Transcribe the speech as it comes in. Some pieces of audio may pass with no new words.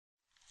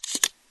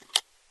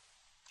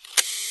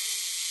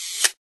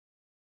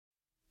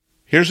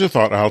Here's a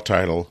thought I'll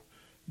title,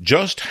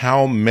 Just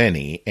How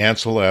Many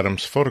Ansel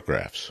Adams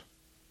Photographs?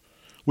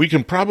 We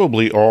can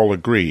probably all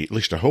agree, at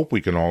least I hope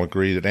we can all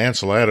agree, that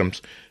Ansel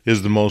Adams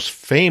is the most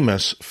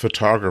famous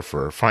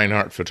photographer, fine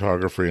art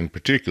photographer in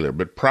particular,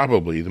 but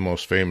probably the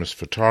most famous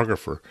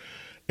photographer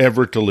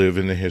ever to live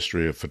in the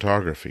history of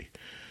photography.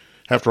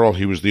 After all,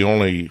 he was the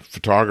only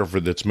photographer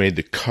that's made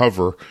the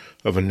cover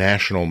of a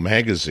national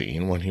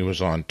magazine when he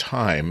was on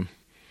Time.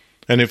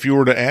 And if you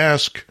were to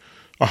ask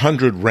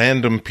 100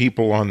 random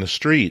people on the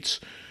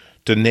streets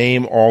to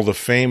name all the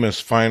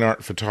famous fine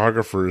art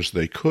photographers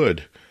they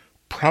could,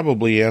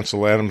 probably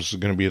Ansel Adams is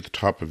going to be at the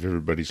top of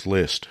everybody's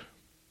list.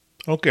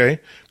 Okay,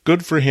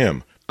 good for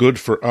him. Good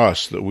for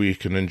us that we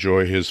can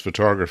enjoy his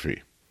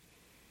photography.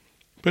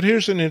 But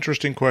here's an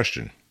interesting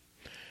question.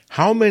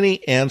 How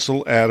many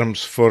Ansel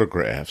Adams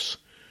photographs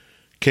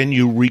can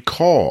you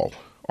recall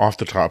off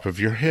the top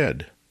of your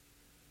head?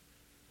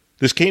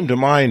 This came to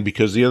mind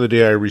because the other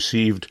day I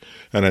received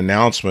an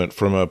announcement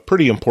from a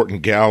pretty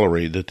important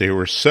gallery that they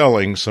were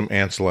selling some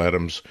Ansel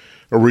Adams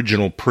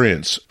original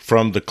prints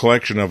from the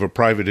collection of a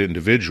private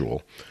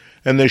individual,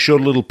 and they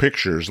showed little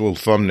pictures, little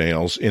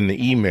thumbnails in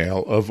the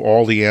email of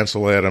all the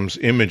Ansel Adams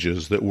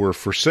images that were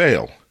for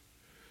sale.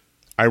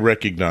 I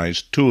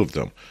recognized two of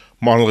them,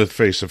 Monolith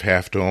Face of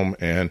Half Dome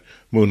and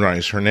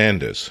Moonrise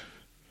Hernandez.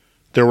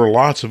 There were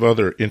lots of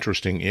other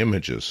interesting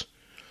images,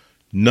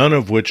 none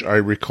of which I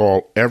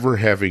recall ever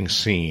having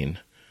seen,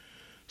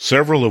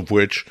 several of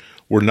which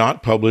were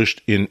not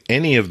published in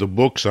any of the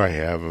books I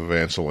have of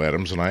Ansel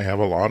Adams, and I have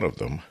a lot of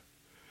them.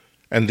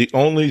 And the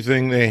only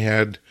thing they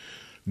had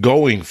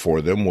going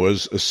for them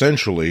was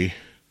essentially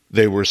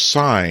they were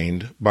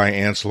signed by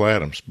Ansel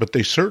Adams, but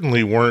they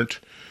certainly weren't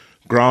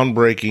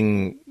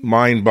groundbreaking,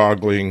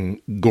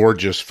 mind-boggling,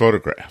 gorgeous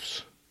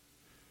photographs.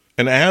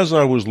 And as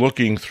I was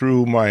looking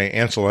through my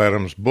Ansel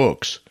Adams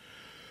books,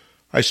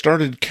 I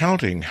started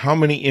counting how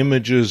many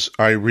images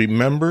I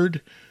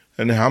remembered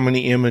and how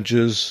many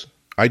images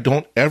I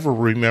don't ever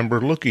remember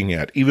looking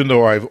at, even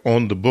though I've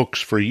owned the books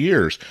for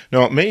years.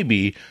 Now, it may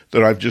be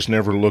that I've just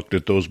never looked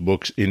at those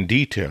books in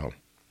detail,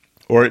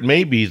 or it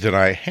may be that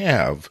I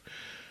have,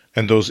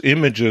 and those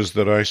images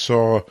that I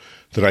saw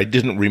that I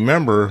didn't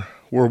remember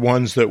were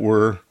ones that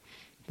were,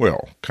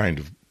 well, kind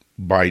of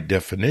by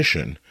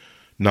definition,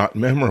 not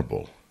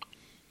memorable.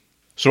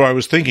 So I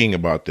was thinking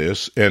about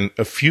this, and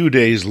a few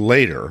days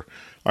later,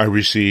 I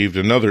received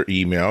another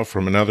email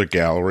from another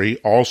gallery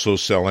also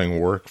selling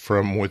work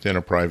from within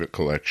a private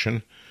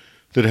collection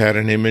that had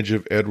an image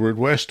of Edward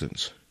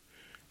Weston's.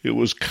 It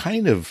was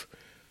kind of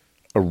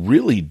a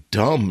really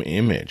dumb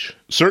image,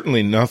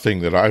 certainly nothing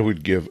that I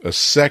would give a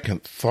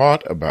second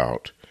thought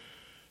about,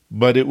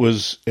 but it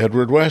was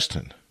Edward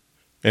Weston,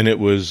 and it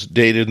was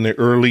dated in the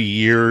early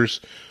years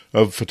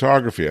of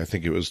photography. I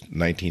think it was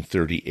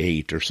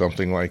 1938 or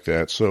something like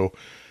that. So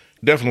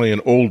definitely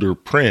an older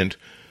print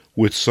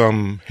with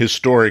some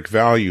historic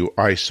value,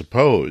 I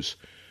suppose.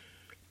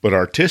 But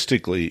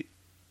artistically,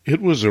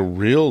 it was a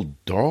real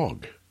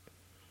dog.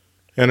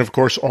 And of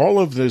course, all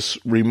of this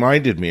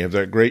reminded me of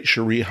that great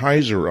Cherie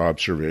Heiser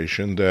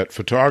observation that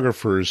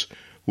photographers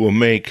will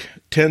make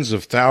tens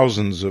of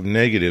thousands of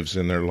negatives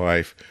in their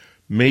life,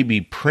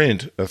 maybe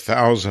print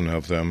 1,000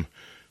 of them,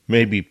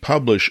 maybe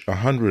publish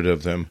 100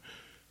 of them,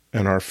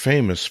 and are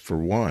famous for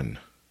one.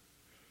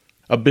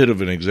 A bit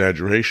of an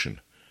exaggeration,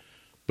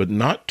 but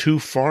not too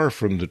far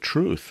from the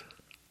truth.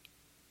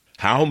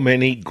 How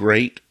many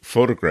great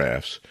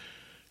photographs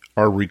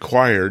are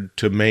required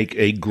to make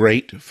a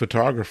great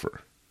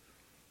photographer?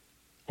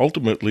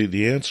 Ultimately,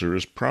 the answer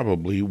is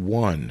probably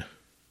one.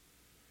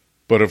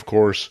 But of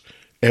course,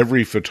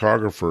 every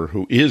photographer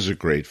who is a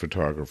great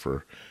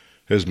photographer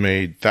has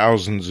made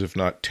thousands, if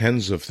not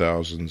tens of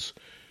thousands,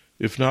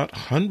 if not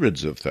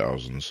hundreds of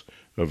thousands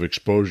of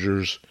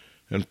exposures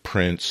and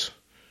prints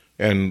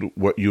and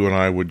what you and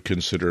I would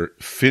consider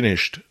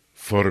finished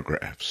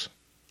photographs.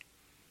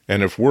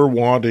 And if we're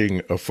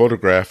wanting a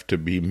photograph to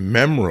be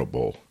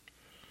memorable,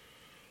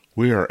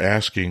 we are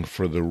asking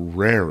for the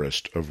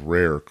rarest of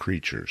rare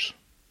creatures.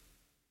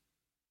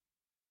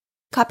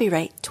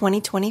 Copyright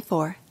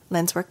 2024,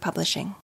 Lenswork Publishing.